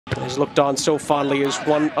He's looked on so fondly as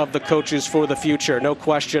one of the coaches for the future. No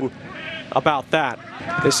question about that.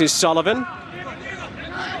 This is Sullivan.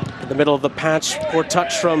 In the middle of the patch, poor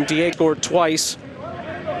touch from Diego twice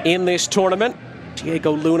in this tournament.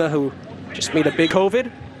 Diego Luna, who just made a big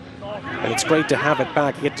COVID. And it's great to have it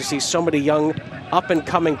back. You get to see so many young,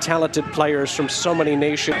 up-and-coming, talented players from so many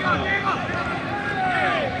nations.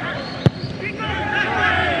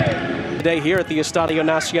 Today here at the Estadio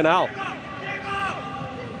Nacional.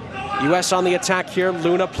 U.S. on the attack here.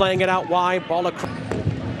 Luna playing it out wide. Ball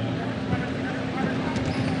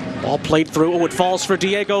played through. Oh, it falls for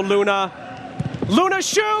Diego Luna. Luna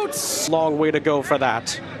shoots! Long way to go for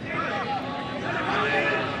that.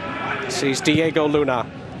 Sees Diego Luna.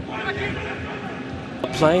 The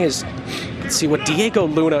play is, let's see what Diego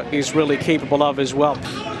Luna is really capable of as well.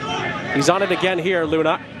 He's on it again here,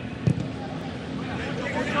 Luna.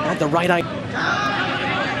 At the right eye.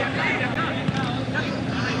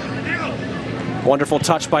 Wonderful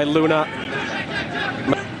touch by Luna.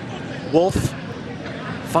 Wolf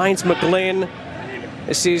finds McGlynn.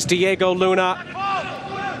 This is Diego Luna.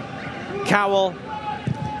 Cowell.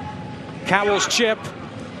 Cowell's chip.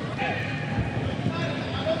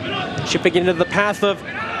 Chipping into the path of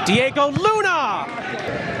Diego Luna.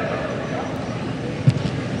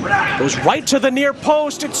 Goes right to the near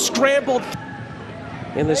post. It's scrambled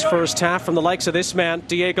in this first half from the likes of this man,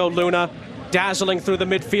 Diego Luna, dazzling through the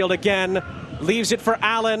midfield again. Leaves it for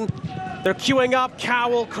Allen. They're queuing up.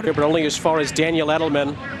 Cowell, but only as far as Daniel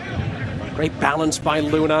Edelman. Great balance by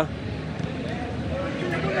Luna.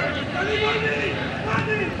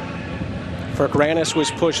 Fergranis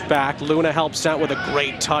was pushed back. Luna helps out with a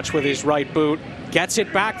great touch with his right boot. Gets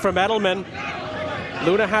it back from Edelman.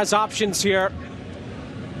 Luna has options here.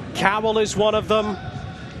 Cowell is one of them.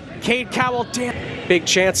 Cade Cowell, big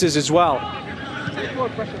chances as well.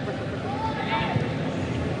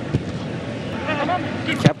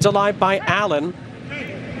 Kept alive by Allen.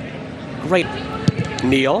 Great.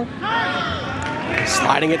 Neal.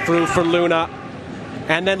 Sliding it through for Luna.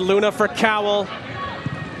 And then Luna for Cowell.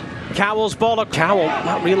 Cowell's ball. Cowell,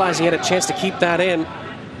 not realizing he had a chance to keep that in.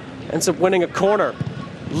 Ends up winning a corner.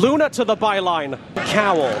 Luna to the byline.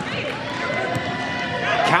 Cowell.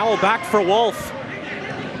 Cowell back for Wolf.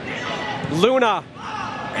 Luna.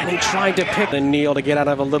 And he tried to pick and Neal to get out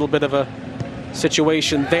of a little bit of a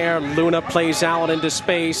situation there. Luna plays out into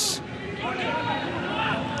space.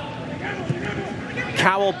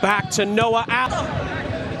 Cowell back to Noah Allen.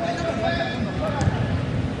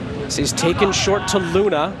 This is taken short to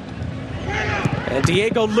Luna. And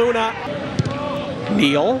Diego Luna.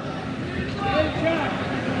 Neal.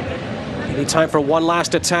 Maybe time for one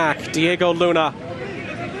last attack. Diego Luna.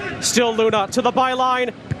 Still Luna to the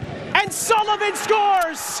byline. And Sullivan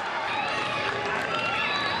scores!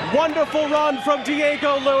 Wonderful run from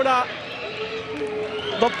Diego Luna.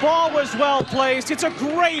 The ball was well placed. It's a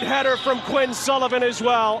great header from Quinn Sullivan as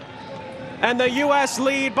well. And the U.S.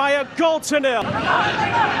 lead by a goal to nil.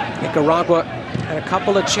 Nicaragua had a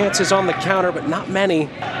couple of chances on the counter, but not many.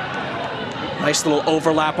 Nice little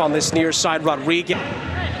overlap on this near side. Rodriguez.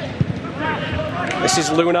 This is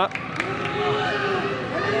Luna.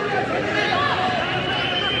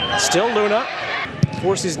 Still Luna.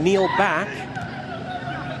 Forces Neal back.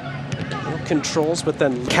 No controls, but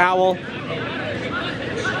then Cowell.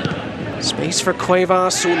 Space for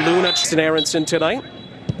Cuevas. Luna and Aronson tonight.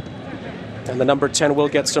 And the number 10 will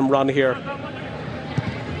get some run here.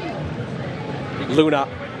 Luna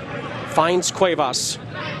finds Cuevas.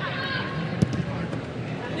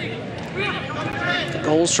 The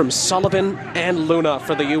goals from Sullivan and Luna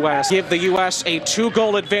for the U.S. give the U.S. a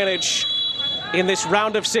 2-goal advantage in this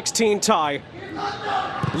round of 16 tie.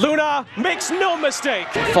 Luna makes no mistake.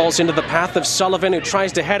 Falls into the path of Sullivan, who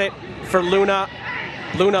tries to head it for Luna.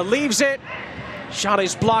 Luna leaves it. Shot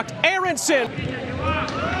is blocked. Aronson.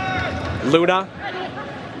 Luna.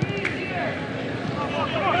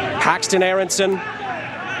 Paxton Aronson.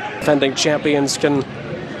 Defending champions can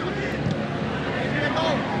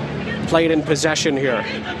play it in possession here.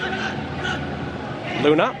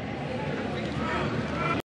 Luna.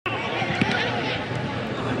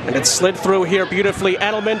 And it slid through here beautifully.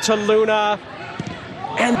 Edelman to Luna.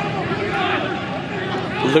 And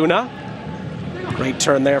Luna. Great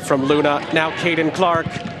turn there from Luna. Now Caden Clark.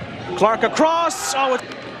 Clark across. Oh, it's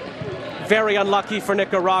very unlucky for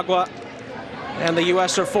Nicaragua. And the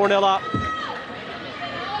U.S. are 4-0 up.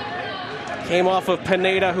 Came off of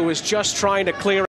Pineda, who was just trying to clear.